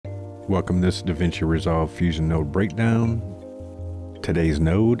welcome to this DaVinci Resolve Fusion node breakdown. Today's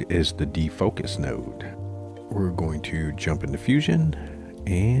node is the Defocus node. We're going to jump into Fusion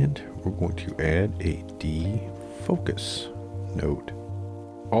and we're going to add a defocus node.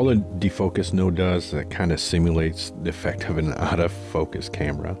 All a defocus node does is it kind of simulates the effect of an out of focus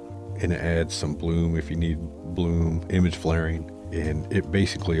camera, and it adds some bloom if you need bloom, image flaring, and it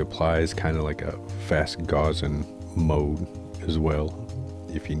basically applies kind of like a fast Gaussian mode as well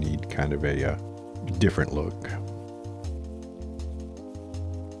if you need kind of a different look.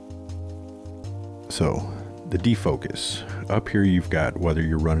 So the defocus, up here you've got whether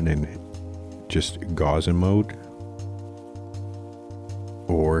you're running in just Gaussian mode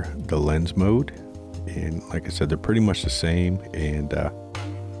or the lens mode, and like I said, they're pretty much the same, and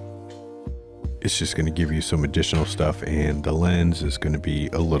it's just going to give you some additional stuff, and the lens is going to be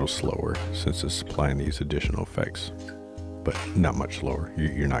a little slower since it's applying these additional effects, but not much slower.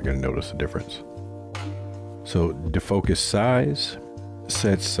 You're not going to notice a difference. So defocus size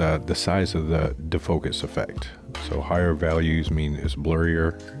sets the size of the defocus effect. So higher values mean it's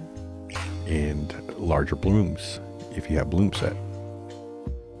blurrier, and larger blooms if you have bloom set.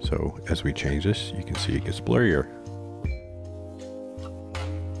 So as we change this, you can see it gets blurrier.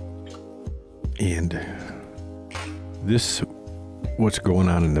 And this, what's going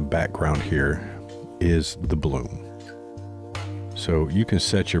on in the background here is the bloom. So you can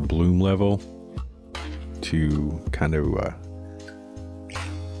set your bloom level to kind of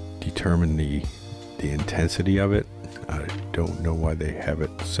determine the intensity of it. I don't know why they have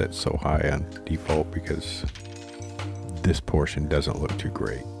it set so high on default, because this portion doesn't look too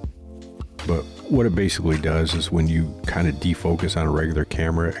great. But what it basically does is when you kind of defocus on a regular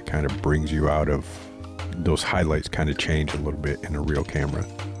camera, it kind of brings you out of those highlights, kind of change a little bit in a real camera.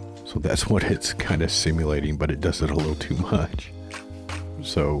 So that's what it's kind of simulating, but it does it a little too much.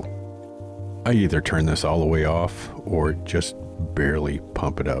 So I either turn this all the way off or just barely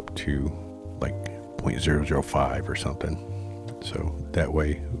pump it up to like 0.005 or something. So that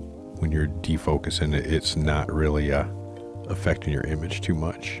way when you're defocusing it, it's not really affecting your image too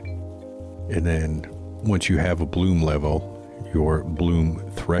much. And then once you have a bloom level, your bloom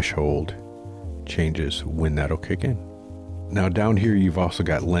threshold changes when that'll kick in. Now down here you've also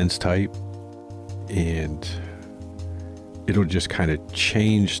got lens type, and it'll just kind of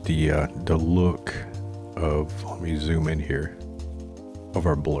change the look of, let me zoom in here, of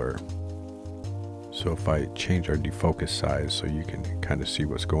our blur. So if I change our defocus size so you can kind of see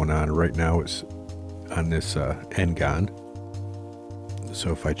what's going on. Right now it's on this N-gon.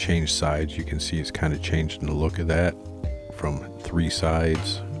 So if I change sides, you can see it's kind of changing the look of that from 3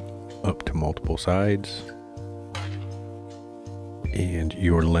 sides up to multiple sides. And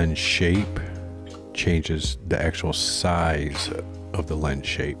your lens shape changes the actual size of the lens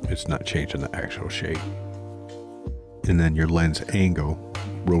shape. It's not changing the actual shape. And then your lens angle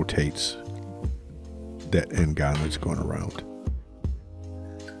rotates that N-gon that's going around.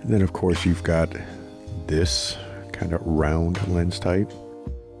 And then of course you've got this kind of round lens type,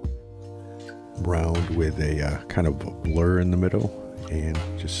 round with a kind of a blur in the middle, and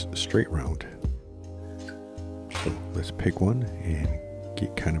just straight round. So let's pick one and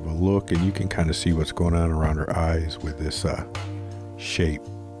get kind of a look, and you can kind of see what's going on around our eyes with this shape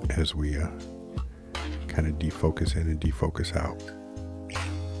as we kind of defocus in and defocus out.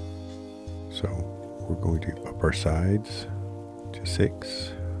 So we're going to up our sides to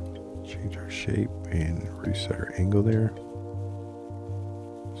 6, change our shape and reset our angle there.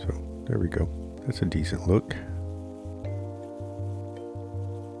 So there we go. That's a decent look.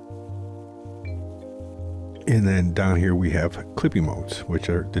 And then down here we have clipping modes, which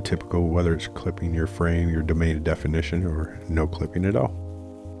are the typical, whether it's clipping your frame, your domain of definition, or no clipping at all.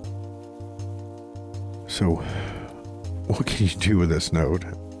 So what can you do with this node?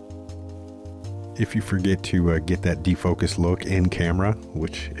 If you forget to get that defocus look in camera,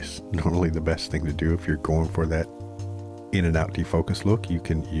 which is normally the best thing to do if you're going for that in and out defocus look, you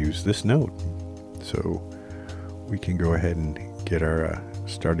can use this node. So we can go ahead and get our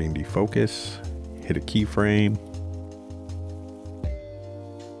starting defocus, hit a keyframe,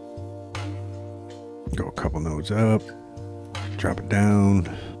 go a couple nodes up, drop it down,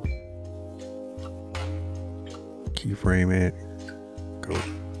 keyframe it, go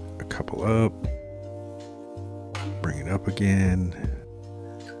a couple up, bring it up again,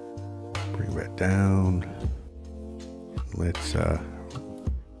 bring that down. Let's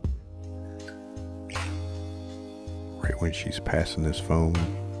right when she's passing this phone,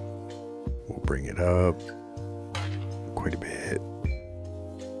 we'll bring it up quite a bit,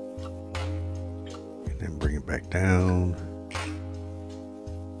 and then bring it back down.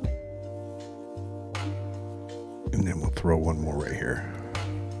 And then we'll throw one more right here.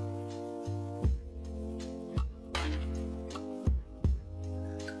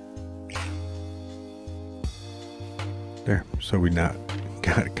 There, so we now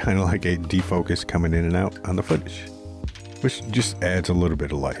got kind of like a defocus coming in and out on the footage, which just adds a little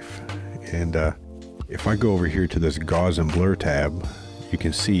bit of life. And if I go over here to this gauze and blur tab, you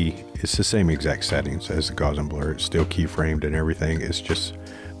can see it's the same exact settings as the gauze and blur. It's still keyframed and everything. It's just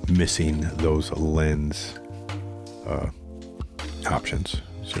missing those lens options.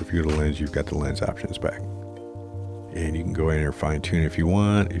 So if you go to lens, you've got the lens options back. And you can go in here, fine tune if you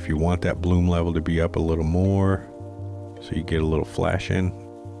want. If you want that bloom level to be up a little more, so you get a little flash in,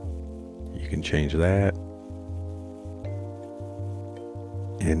 you can change that.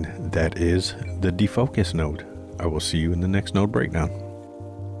 And that is the defocus node. I will see you in the next node breakdown.